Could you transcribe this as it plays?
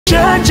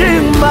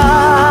changing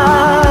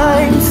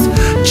minds,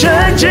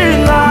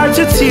 changing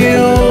attitudes,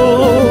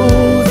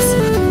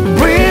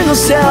 bring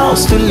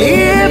ourselves to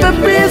live a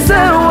peace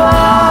and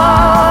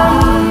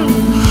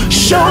one.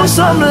 Show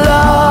some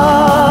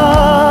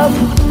love,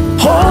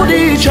 hold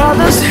each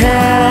other's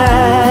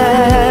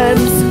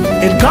hands.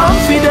 In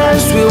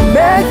confidence, we'll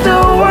make the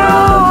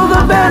world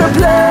a better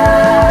place.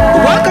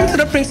 Welcome to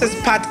the Princess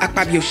Pat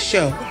Akpabio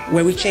Show,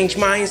 where we change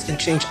minds and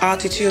change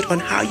attitude on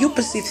how you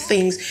perceive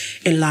things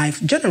in life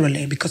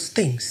generally, because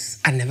things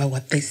are never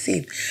what they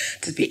seem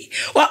to be.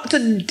 Well,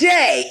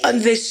 today on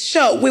this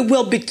show, we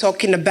will be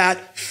talking about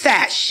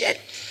fashion.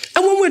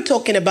 And when we're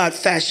talking about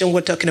fashion,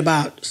 we're talking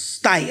about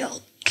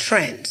style,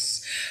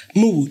 trends,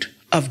 mood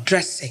of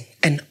dressing,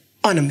 and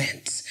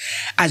ornaments.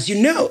 As you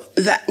know,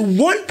 that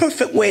one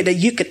perfect way that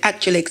you could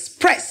actually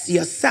express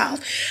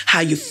yourself, how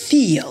you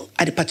feel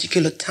at a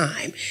particular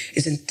time,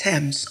 is in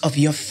terms of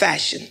your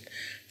fashion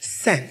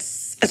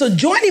sense. And so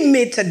joining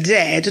me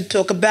today to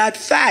talk about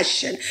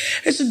fashion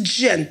is a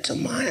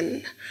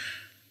gentleman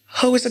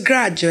who is a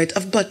graduate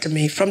of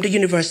botany from the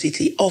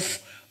University of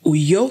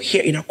Uyo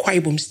here in Akwa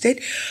Ibom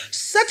State,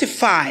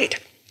 certified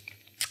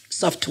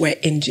software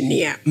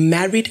engineer,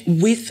 married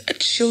with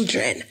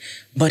children,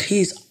 but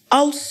he's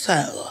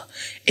also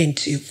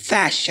into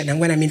fashion. And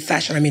when I mean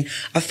fashion, I mean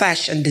a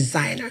fashion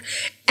designer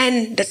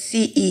and the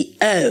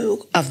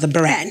CEO of the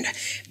brand,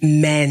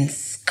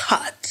 Men's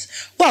Cut.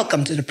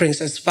 Welcome to the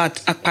Princess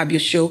Pat Akpabio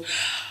Show.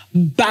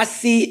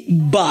 Bassie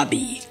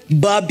Bobby,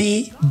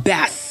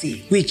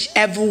 Bassie,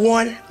 whichever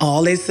one,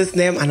 all is his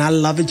name, and I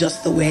love it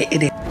just the way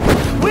it is.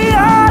 We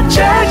are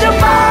changing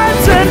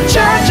minds and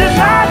changing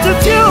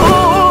attitudes.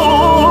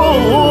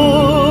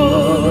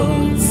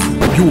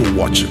 You are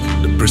watching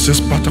the Princess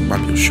Pat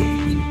Akpabio Show.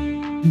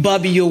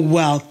 Bobby, you're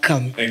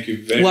welcome. Thank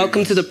you very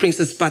Welcome much. to the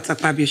Princess Pat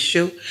Akpabio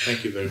Show.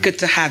 Thank you very much. Good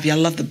to have you. I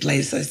love the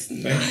blazers.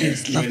 Thank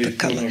Nice. you. Love the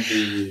color.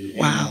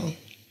 Wow.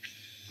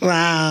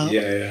 Wow.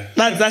 Yeah.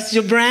 That's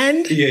your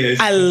brand?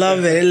 Yes. I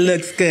love it. It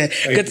looks good.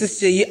 Good to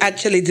see you.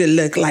 Actually did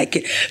look like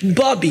it.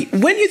 Bobby,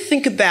 when you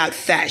think about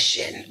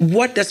fashion,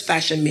 what does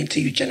fashion mean to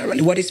you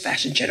generally? What is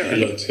fashion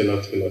generally? A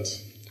lot.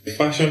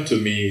 Fashion to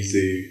me is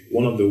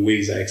one of the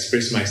ways I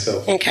express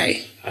myself.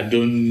 Okay. I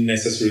don't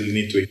necessarily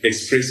need to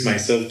express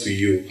myself to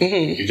you.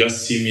 Mm-hmm. You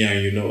just see me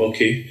and you know,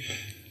 okay.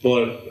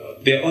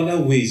 But there are other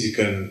ways you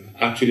can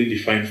actually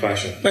define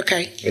fashion.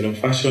 Okay.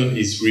 Fashion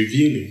is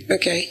revealing.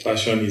 Okay.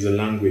 Fashion is a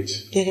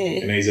language.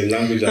 Mm-hmm. It's a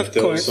language that Of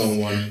tells course.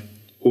 someone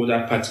who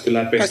that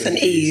particular person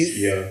is.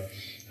 Yeah.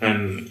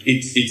 And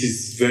it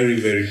is very,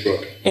 very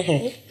broad.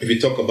 Mm-hmm. If you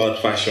talk about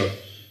fashion,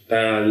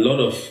 there are a lot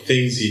of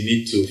things you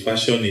need to.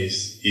 Fashion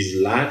is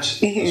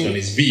large. Mm-hmm. Fashion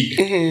is big.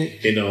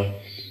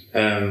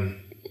 Mm-hmm.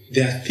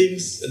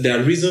 There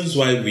are reasons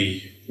why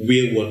we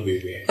wear what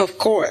we wear. Of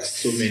course.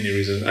 So many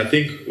reasons. I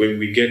think when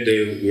we get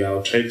there,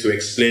 I'll try to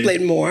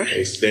explain more. All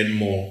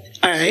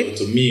right.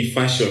 So to me,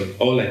 fashion,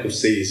 all I could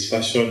say is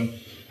fashion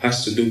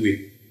has to do with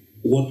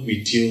what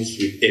we deal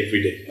with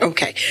every day.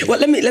 Okay. Well,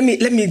 let me.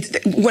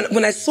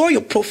 When I saw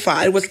your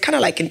profile, it was kind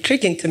of like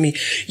intriguing to me.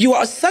 You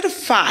are a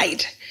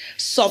certified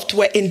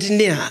software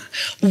engineer.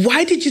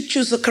 Why did you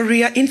choose a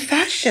career in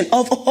fashion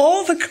of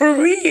all the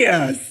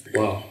careers?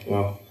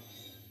 Wow.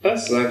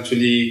 That's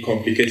actually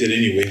complicated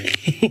anyway,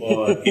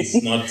 but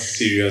it's not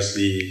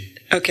seriously.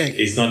 Okay.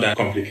 It's not that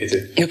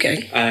complicated.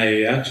 Okay.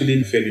 I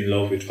actually fell in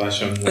love with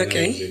fashion when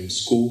I was in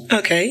school.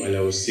 Okay. While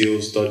I was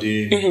still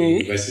studying in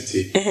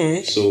university.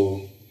 Mm-hmm.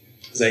 So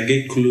as I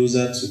get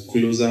closer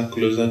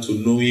to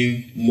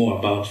knowing more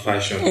about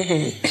fashion,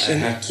 I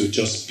had to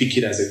just pick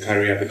it as a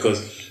career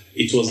because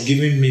it was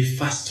giving me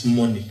fast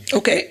money.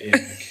 Okay. Yeah.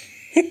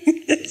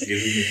 It's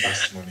giving me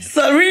fast money.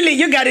 So really,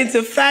 you got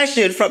into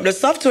fashion from the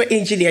software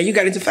engineer. You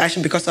got into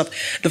fashion because of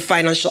the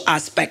financial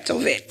aspect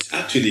of it.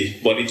 Actually,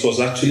 but it was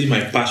actually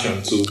my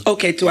passion too.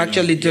 Okay, to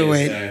actually do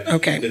it.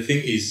 Okay. The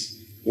thing is,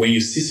 when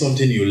you see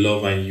something you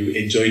love and you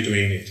enjoy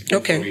doing it,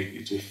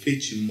 it will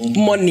fetch you more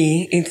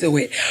money into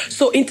it.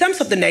 So in terms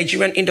of the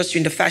Nigerian industry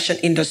and the fashion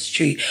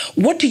industry,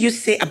 what do you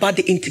say about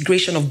the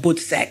integration of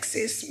both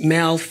sexes,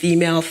 male,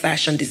 female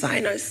fashion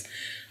designers?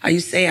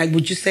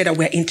 Would you say that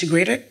we're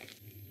integrated?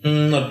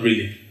 Not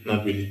really.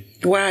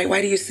 Why?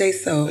 Why do you say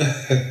so?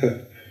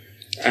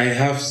 I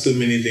have so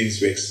many things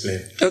to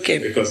explain. Okay.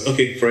 Because,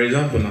 for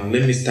example, now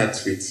let me start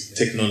with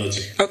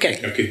technology.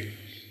 Okay.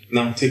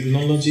 Now,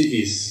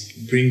 technology is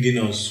bringing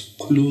us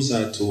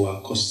closer to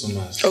our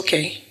customers.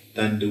 Okay.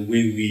 Than the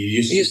way we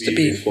used to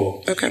be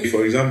before. Okay.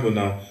 For example,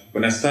 now,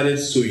 when I started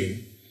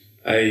sewing,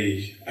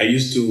 I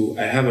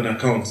have an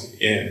account,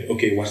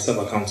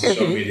 WhatsApp account,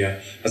 social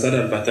media. I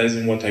started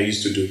advertising what I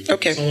used to do.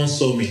 Okay. Someone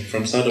saw me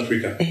from South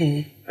Africa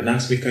and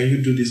asked me, can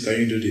you do this? I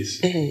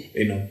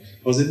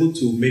was able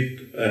to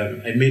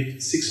I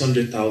made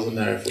 600,000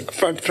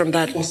 naira from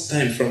that first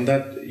time, from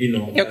that,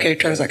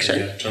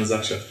 transaction.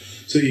 Transaction.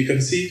 So you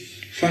can see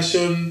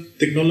fashion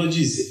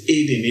technology is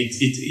aiding it.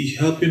 It's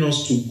helping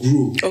us to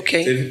grow.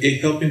 Okay.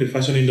 It's helping the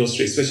fashion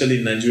industry, especially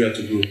in Nigeria,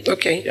 to grow.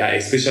 Okay. Yeah,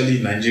 especially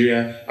in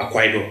Nigeria,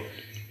 Akwa Ibom.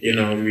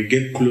 we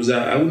get closer.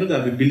 I wouldn't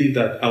have believed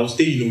that I'll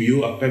stay in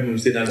Uyo, Akpabio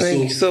State,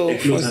 and so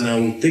close, and I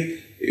will take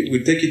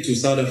it to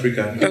South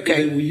Africa.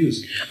 Okay. We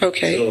use.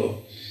 Okay.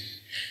 So,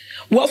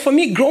 well, for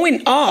me,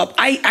 growing up,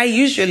 I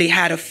usually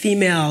had a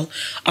female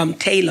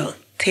tailor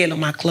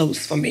my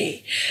clothes for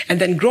me. And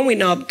then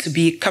growing up to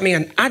becoming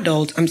an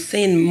adult, I'm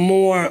seeing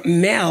more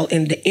male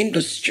in the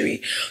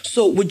industry.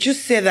 So would you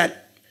say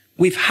that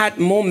we've had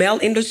more male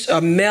in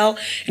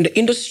the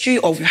industry,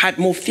 or we've had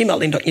more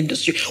female in the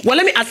industry? Well,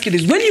 let me ask you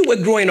this. When you were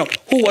growing up,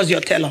 who was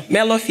your tailor,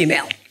 male or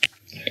female?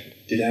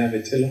 Did I have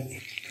a tailor?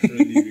 I don't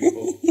really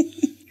recall.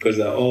 Because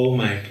all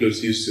my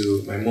clothes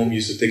my mom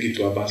used to take it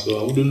to Abba, so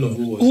I wouldn't know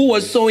who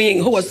was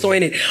sewing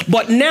it.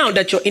 But now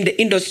that you're in the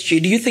industry,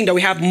 do you think that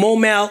we have more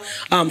male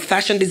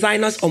fashion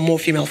designers or more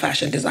female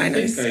fashion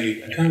designers? I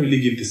can't really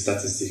give the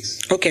statistics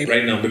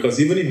right now, because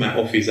even in my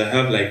office, I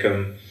have like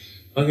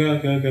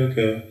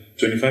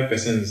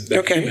 25%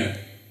 that female.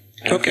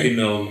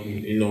 Female,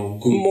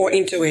 good. More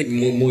into it.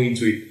 More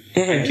into it.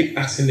 I keep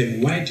asking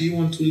them, why do you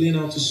want to learn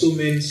how to sew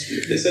men's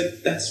clothes? They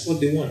said that's what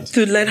they want.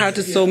 To learn how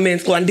to sew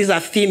men's clothes, and these are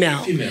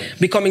female.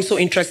 Becoming so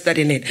interested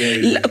in it.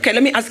 Okay,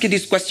 let me ask you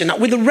this question. Now,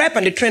 with the rap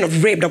and the trend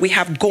of rape that we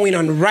have going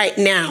on right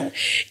now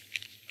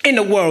in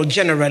the world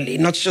generally,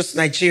 not just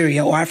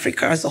Nigeria or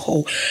Africa as a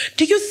whole,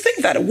 do you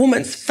think that a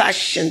woman's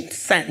fashion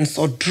sense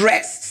or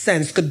dress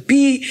sense could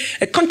be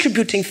a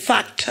contributing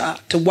factor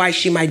to why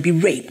she might be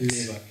raped?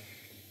 Never.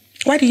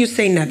 Why do you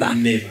say never?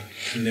 Never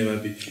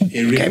be.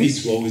 A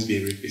rapist will always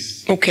be a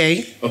rapist.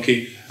 Okay,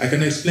 I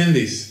can explain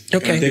this. You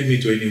can take me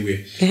to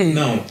anywhere.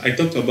 Now, I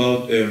talked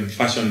about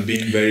fashion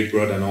being very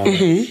broad and all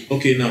that.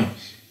 Okay, now,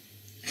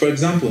 for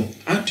example,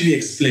 how do you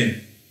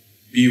explain?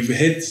 You've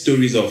heard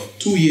stories of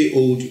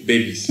 2-year-old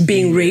babies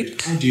being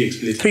raped. How do you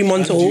explain it? 3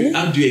 months old.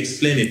 How do you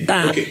explain it?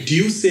 Okay, do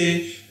you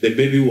say the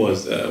baby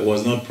was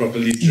not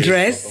properly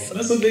dressed? You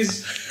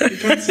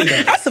can't say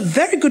that. That's a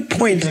very good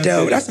point,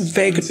 though. That's a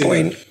very good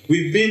point.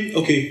 We've been,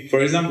 for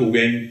example,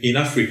 when in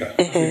Africa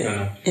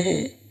now,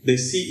 they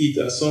see it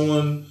as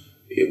someone,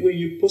 when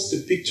you post a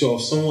picture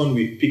of someone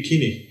with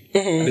bikini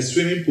at the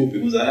swimming pool,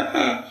 people say,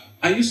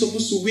 are you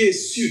supposed to wear a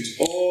suit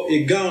or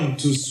a gown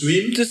to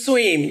swim? To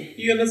swim.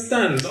 You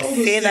understand?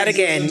 Say that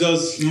again.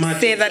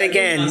 Say that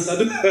again.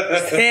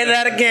 Say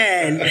that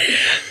again.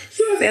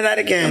 Say that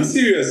again. I'm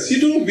serious.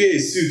 You don't wear a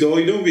suit or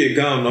you don't wear a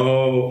gown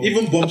or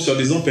even bomb shot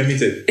is not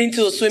permitted.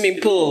 Into a swimming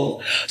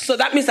pool. So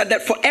that means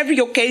that for every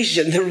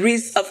occasion there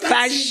is a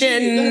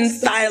fashion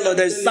style, or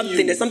there's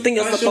something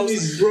you're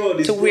supposed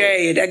to wear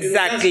it.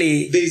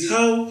 Exactly. There's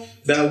how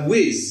there are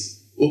ways.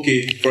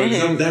 Okay, for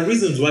example, there are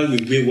reasons why we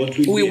wear what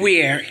we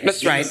wear.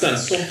 That's right.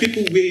 Some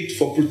people wear it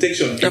for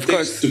protection. Of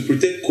course. To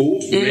protect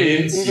cold,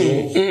 rains,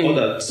 all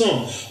that.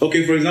 Some, for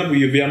example,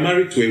 if you are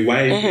married to a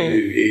wife,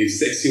 a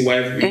sexy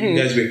wife, you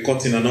guys were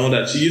cutting and all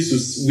that, she used to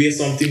wear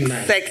something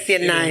nice. Sexy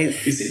and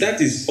nice. You see,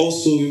 that is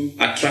also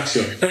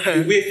attraction.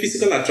 You wear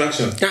physical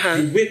attraction.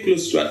 You wear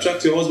clothes to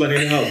attract your husband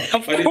anyhow.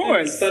 Of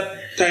course. Start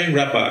tying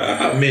wrapper,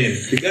 man,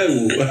 the guy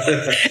will...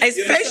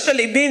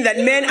 Especially being that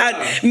men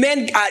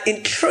are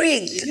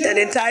intrigued and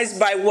enticed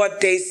by what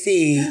they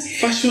see.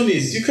 Fashion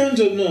is, you can't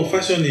just know,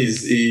 fashion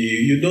is,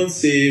 you don't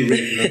say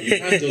rape, no, you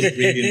can't just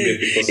bring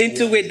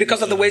in rape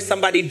because of the way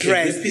somebody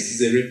dressed. A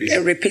rapist is a rapist.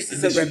 A rapist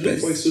is a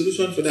rapist. For a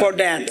solution for that. For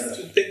that. You have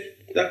to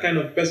take that kind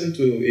of person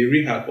to a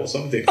rehab or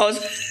something. Or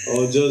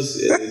just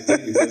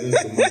take the person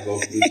to move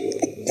off.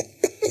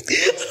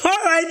 All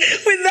right.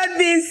 With that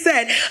being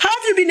said, how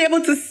have you been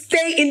able to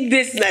stay in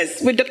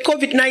business with the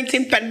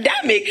COVID-19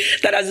 pandemic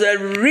that has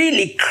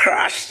really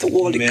crashed the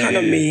world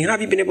economy? How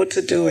have you been able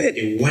to do it?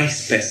 A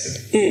wise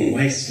person, a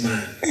wise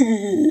man,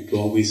 to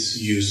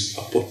always use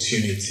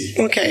opportunity.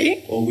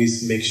 Okay.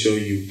 Always make sure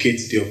you get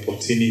the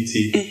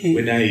opportunity,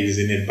 whether it is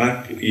in a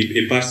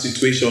bad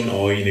situation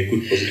or in a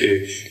good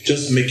position.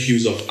 Just make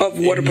use of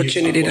what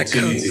opportunity that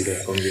comes.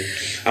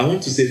 I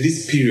want to say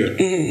this period,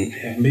 I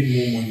have made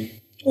more money.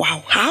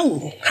 Wow,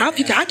 how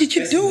did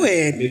you do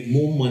it? I made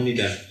more money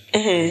than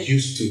I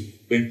used to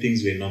when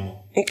things were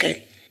normal.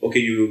 Okay,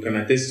 you can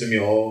attest to me,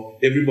 or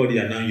everybody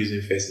are now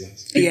using face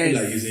masks. People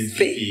are using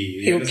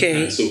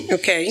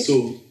PPE.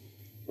 So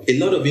a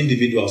lot of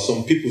individuals,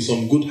 some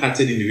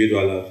good-hearted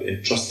individuals have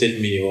entrusted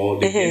me, or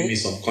they gave me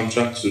some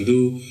contracts to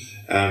do.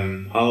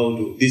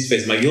 This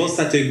face mask. It all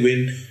started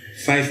when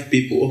 5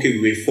 people, we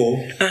were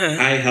 4,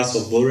 I, House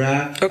of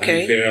Bora, and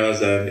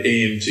Ferraz and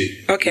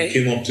AMG. We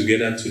came up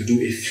together to do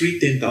a free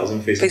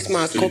 10,000 face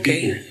masks to the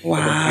people.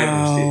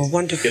 Wow,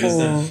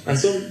 wonderful. And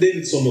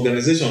some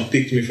organization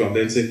picked me from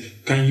there and said,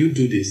 can you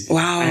do this?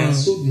 Wow. I have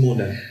sold more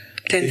than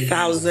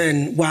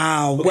 10,000.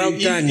 Wow, well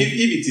done. If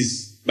it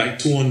is by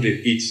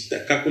 200 each.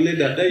 Calculate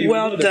that.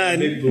 Well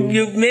done.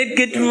 You've made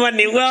good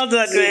money. Well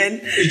done, so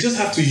man. You just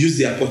have to use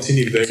the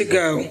opportunity very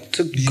well.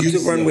 To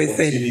run with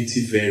it.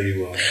 Opportunity very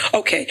well.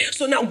 Okay.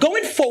 So now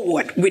going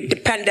forward with the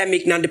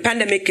pandemic, now the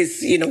pandemic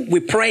is,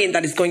 we're praying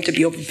that it's going to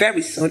be over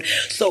very soon.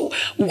 So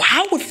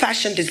how would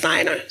fashion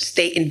designers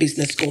stay in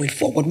business going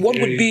forward? What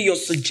would be your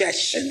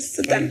suggestions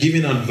to them?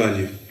 Giving out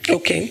value.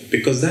 Okay.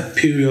 Because that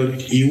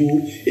period,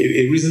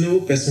 a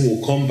reasonable person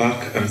will come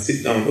back and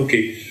sit down.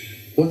 Okay,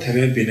 what have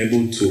I been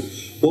able to?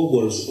 What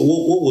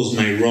was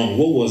my wrong?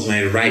 What was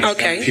my right that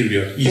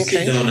period? You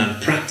sit down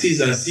and practice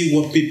and see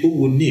what people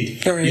would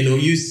need. Right.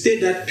 You stay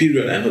that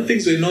period. I know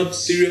things were not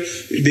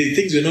serious,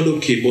 things were not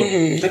okay, but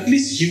at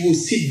least you will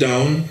sit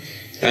down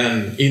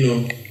and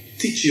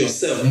teach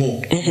yourself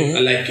more,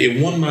 like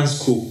a one-man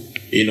school.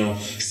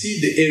 See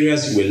the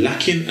areas you were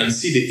lacking and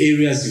see the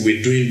areas you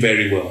were doing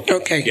very well.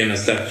 Okay. You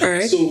understand? All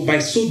right. So by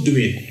so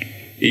doing,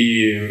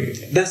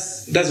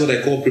 that's what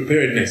I call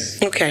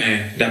preparedness. Okay.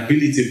 And the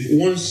ability,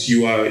 once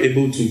you are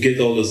able to get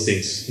all those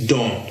things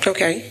done.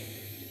 Okay.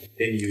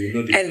 Then you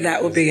know. And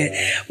that would be it.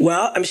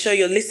 Well, I'm sure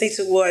you're listening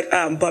to what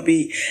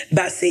Bobby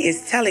Bassi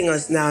is telling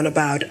us now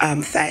about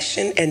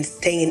fashion and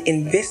staying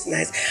in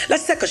business.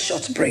 Let's take a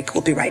short break.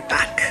 We'll be right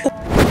back.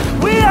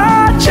 We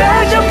are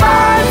changing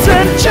minds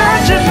and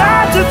changing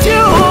attitudes.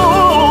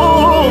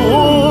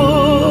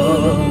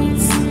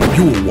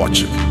 You are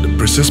watching the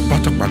Princess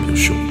Pat Akpabio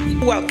Show.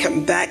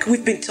 Welcome back.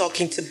 We've been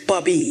talking to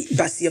Bobby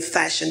Bassi, a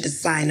fashion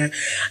designer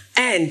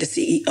and the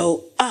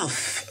CEO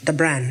of the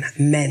brand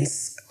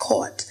Men's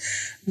Court.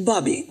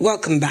 Bobby,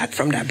 welcome back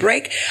from that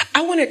break.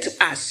 I wanted to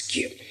ask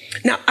you,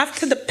 now,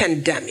 after the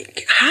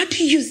pandemic, how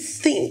do you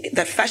think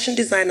that fashion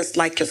designers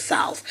like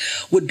yourself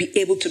would be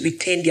able to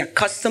retain their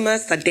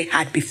customers that they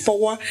had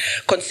before,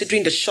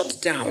 considering the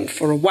shutdown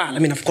for a while? I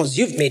mean, of course,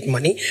 you've made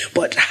money,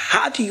 but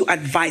how do you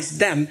advise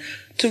them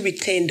to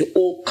retain the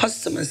old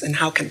customers and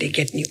how can they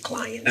get new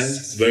clients? And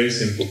it's very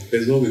simple.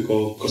 There's what we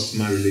call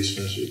customer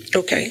relationship.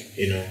 Okay.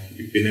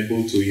 You've been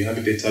able to, you have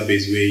a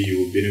database where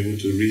you've been able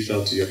to reach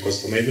out to your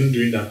customer, even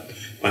during that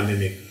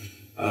pandemic.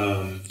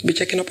 Be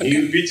checking up on them.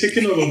 You'll be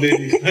checking up on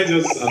them. You can't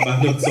just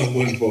abandon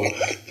someone for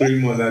 3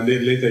 months and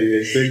then later you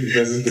expect the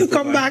person to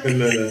come back.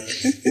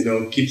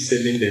 Keep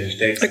sending them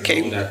texts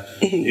and all that.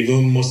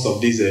 Mm-hmm. Most of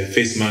these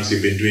face masks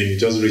you've been doing, you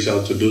just reach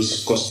out to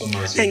those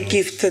customers. And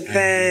give to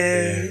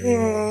them.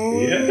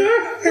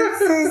 Yeah. That's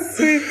so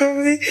sweet for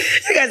me.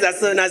 You guys are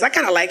so nice. I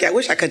kind of like it. I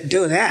wish I could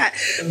do that.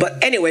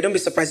 But anyway, don't be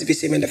surprised if you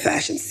see me in the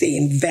fashion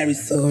scene very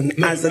soon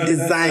as a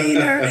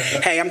designer.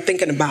 Hey, I'm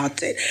thinking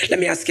about it. Let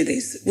me ask you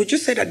this. Would you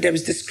say that there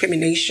is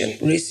discrimination,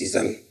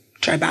 racism,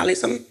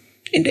 tribalism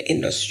in the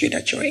industry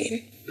that you're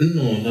in?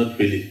 No, not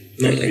really.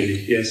 Not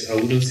really. Yes, I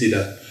wouldn't say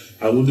that.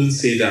 I wouldn't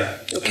say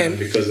that. Okay.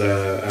 Because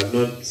I've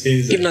not seen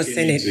it. You've not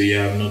seen it?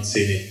 Yeah, I've not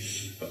seen it.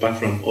 Apart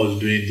from us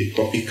doing the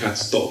copycat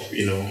stuff,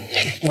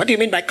 What do you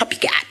mean by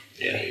copycat?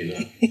 Yeah,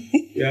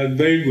 we are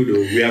very good.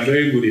 We are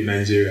very good in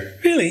Nigeria.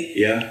 Really?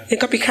 Yeah. In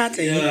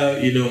copycatting? Yeah,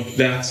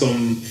 there are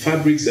some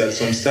fabrics, there are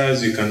some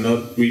styles you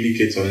cannot really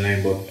get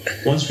online, but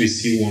once we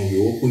see one, we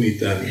open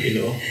it and,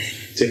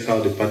 check how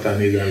the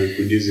pattern is and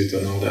reproduce it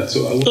and all that.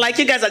 So like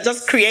you guys are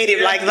just creative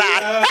like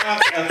that.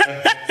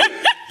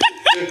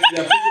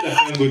 There are people that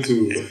can't go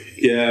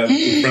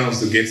to France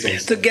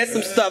to get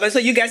some stuff. And so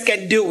you guys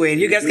can do it.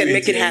 You guys can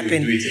make it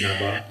happen.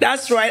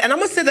 That's right. And I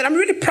must say that I'm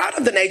really proud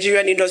of the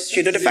Nigerian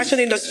industry. The fashion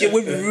industry,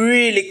 we've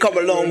really come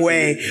a long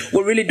way.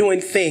 We're really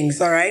doing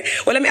things, all right?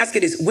 Well, let me ask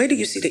you this. Where do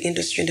you see the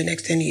industry in the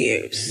next 10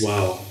 years?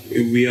 Wow.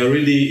 We are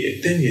really,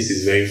 10 years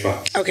is very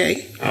far.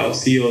 Okay. I'll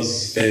see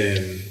us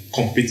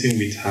competing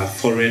with our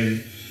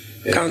foreign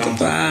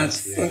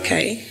counterparts. Yeah.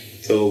 Okay.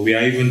 So we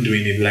are even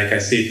doing it, like I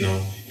said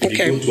now. If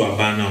you go to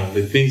Aba now,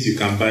 the things you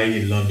can buy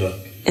in London,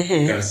 you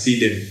can see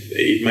them.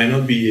 It might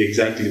not be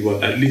exactly,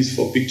 but at least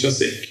for picture's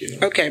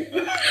sake, Okay.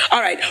 All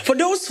right. For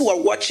those who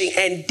are watching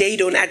and they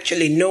don't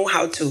actually know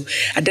how to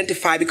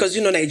identify, because,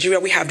 Nigeria,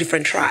 we have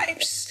different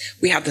tribes.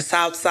 We have the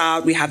South,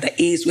 we have the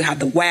East, we have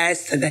the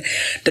West, and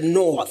the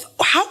North.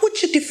 How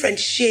would you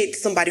differentiate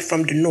somebody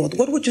from the North?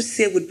 What would you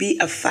say would be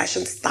a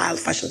fashion style,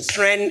 fashion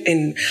trend,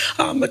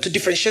 to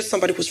differentiate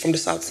somebody who's from the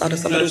South and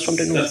somebody who's from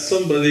the North?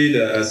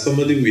 That's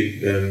somebody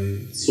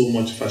with so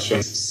much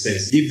fashion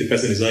sense. If the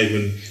person is not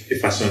even a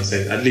fashion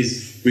sense, at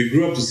least we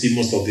grew up to see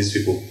most of these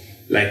people.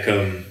 Like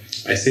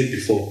I said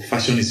before,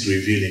 fashion is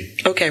revealing.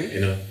 Okay.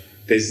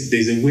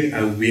 There's a way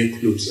I wear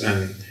clothes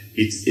and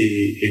it's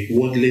a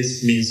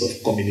wordless means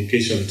of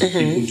communication to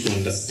people to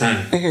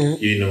understand,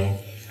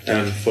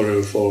 for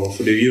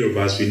the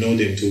Yorubas, we know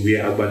them to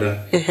wear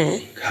agbada,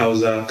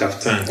 Hausa,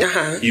 kaftan,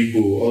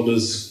 Igbo, all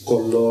those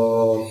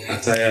color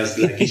attires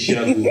like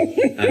Ishiagu,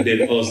 and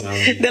then us now.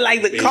 They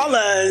like the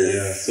colors.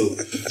 Yeah,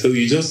 so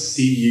you just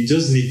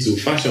need to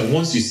fashion.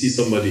 Once you see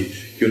somebody,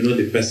 you know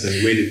the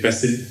person, where the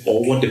person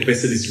or what the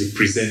person is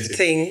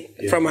representing.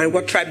 From and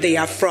what tribe they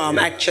are from,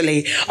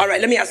 actually. All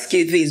right, let me ask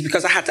you this,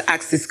 because I had to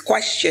ask this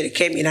question. It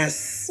came in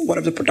as one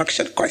of the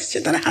production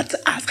questions that I had to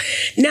ask.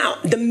 Now,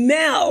 the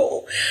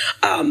male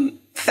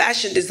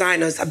fashion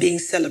designers are being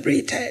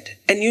celebrated.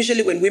 And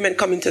usually when women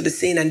come into the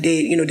scene and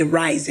they're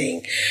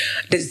rising,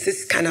 there's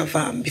this kind of,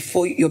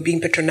 before you're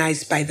being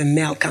patronized by the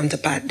male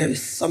counterpart, there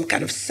is some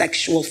kind of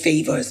sexual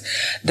favors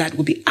that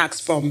will be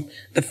asked from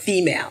the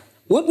female.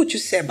 What would you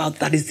say about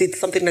that? Is it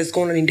something that's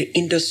going on in the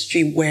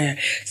industry where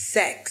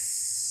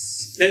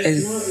sex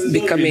is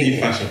becoming... Not really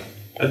fashion.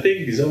 I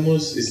think it's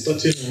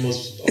touching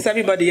almost... It's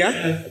everybody,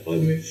 yeah?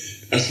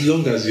 As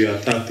long as you are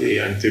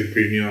an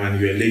entrepreneur and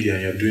you're a lady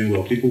and you're doing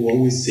well, people will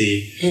always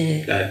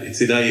say that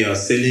it's either you're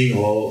selling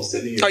or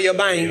selling... Or you're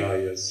buying.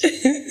 Yes.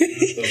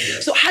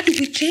 So how do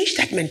we change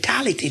that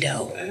mentality,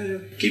 though?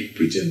 Keep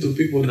preaching to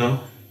people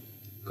now.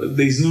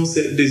 Because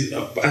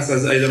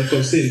as I'm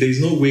concerned, there's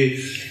no way,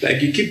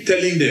 like you keep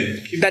telling them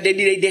that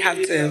they have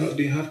to.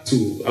 They have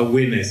to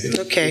awareness,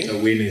 okay.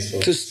 Awareness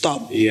to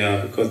stop.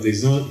 Yeah, because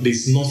there's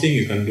nothing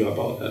you can do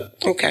about that.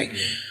 Okay.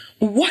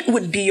 What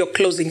would be your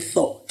closing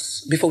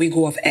thoughts before we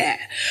go off air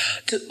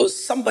to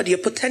somebody, a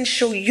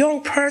potential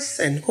young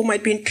person who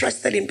might be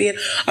interested in being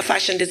a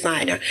fashion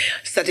designer,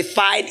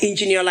 certified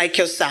engineer like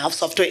yourself,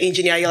 software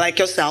engineer like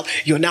yourself,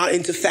 you're now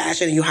into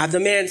fashion and you have the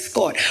man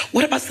scored.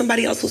 What about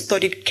somebody else who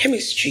studied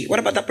chemistry? What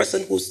about that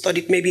person who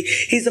studied, maybe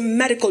he's a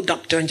medical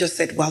doctor and just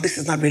said, well, this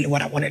is not really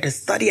what I wanted to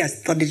study. I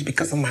studied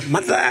because of my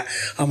mother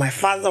or my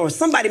father or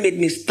somebody made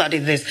me study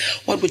this.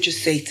 What would you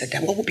say to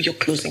them? What would be your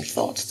closing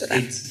thoughts to them?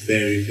 It's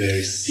very,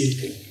 very simple.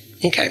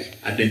 Okay.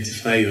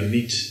 Identify your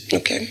niche.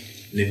 Okay.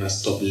 Never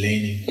stop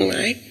learning.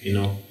 Right.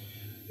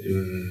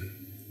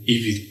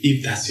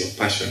 If that's your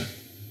passion,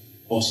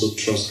 also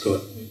trust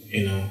God.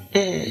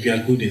 If you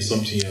are good in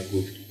something, you are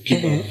good.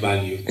 Give out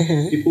value.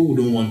 People who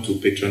don't want to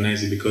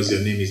patronize you because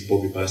your name is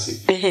Bobby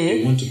Bassey.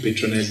 They want to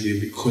patronize you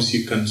because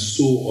you can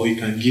sow or you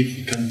can give,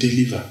 you can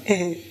deliver.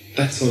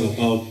 That's all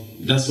about.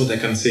 That's what I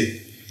can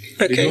say.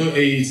 Okay.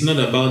 It's not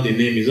about the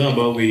name. It's not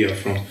about where you're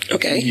from.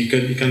 Okay. You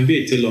can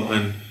be a tailor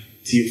and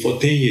for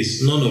 10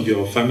 years, none of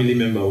your family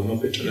member will not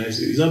patronize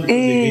you. It's not because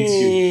they hate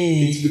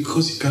you. It's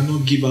because you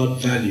cannot give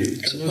out value. You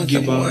cannot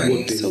give out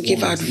what they want.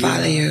 Give out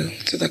value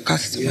to the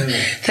customer.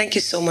 Yeah. Thank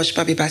you so much,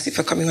 Bobby Bassey,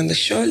 for coming on the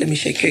show. Let me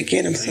shake you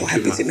again. I'm so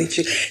happy to meet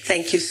you.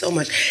 Thank you so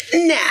much.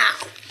 Now,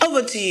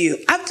 over to you.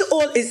 After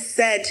all is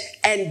said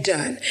and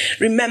done,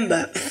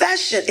 remember,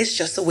 fashion is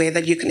just a way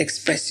that you can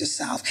express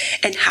yourself,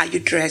 and how you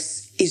dress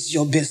is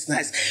your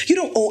business. You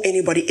don't owe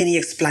anybody any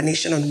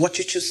explanation on what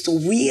you choose to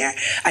wear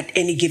at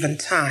any given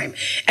time.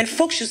 And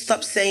folks should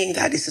stop saying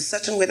that it's a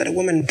certain way that a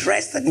woman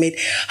dressed that made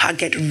her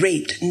get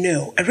raped.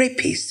 No, a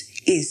rapist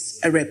is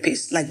a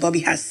rapist, like Bobby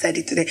has said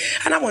it today.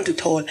 And I want to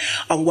toll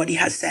on what he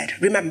has said.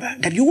 Remember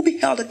that you will be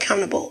held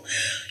accountable,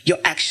 your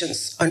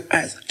actions on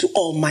earth, to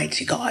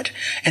Almighty God.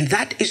 And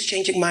that is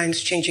changing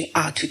minds, changing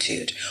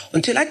attitude.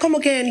 Until I come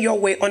again your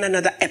way on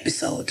another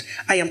episode,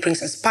 I am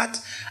Princess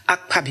Pat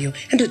Akpabio,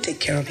 and do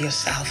take care of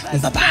yourself.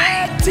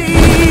 Bye-bye.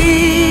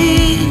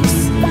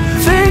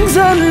 Things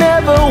are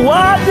never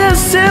what they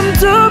seem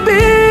to be.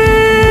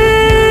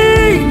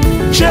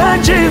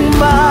 Changing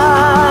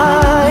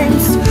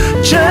minds,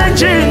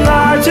 changing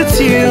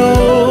attitudes,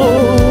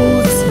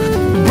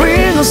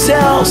 bring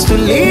ourselves to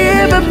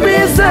live a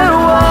peace and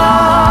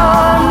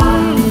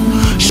one.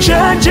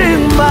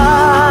 Changing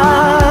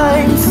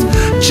minds,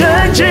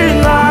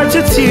 changing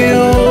attitudes,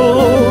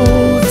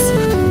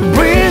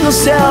 bring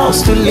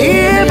ourselves to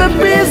live a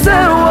peace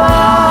and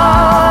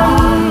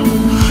one.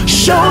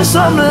 Show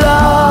some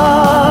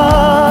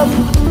love,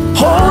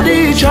 hold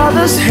each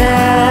other's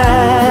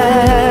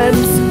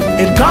hands.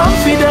 In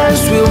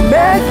confidence we'll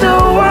make the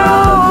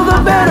world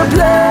a better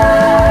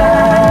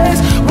place.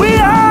 We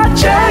are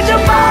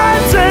changing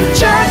minds and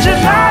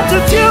changing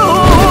attitudes.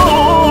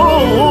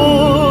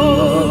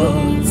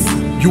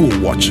 You are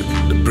watching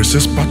the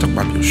Princess Pat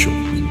Akpabio Show.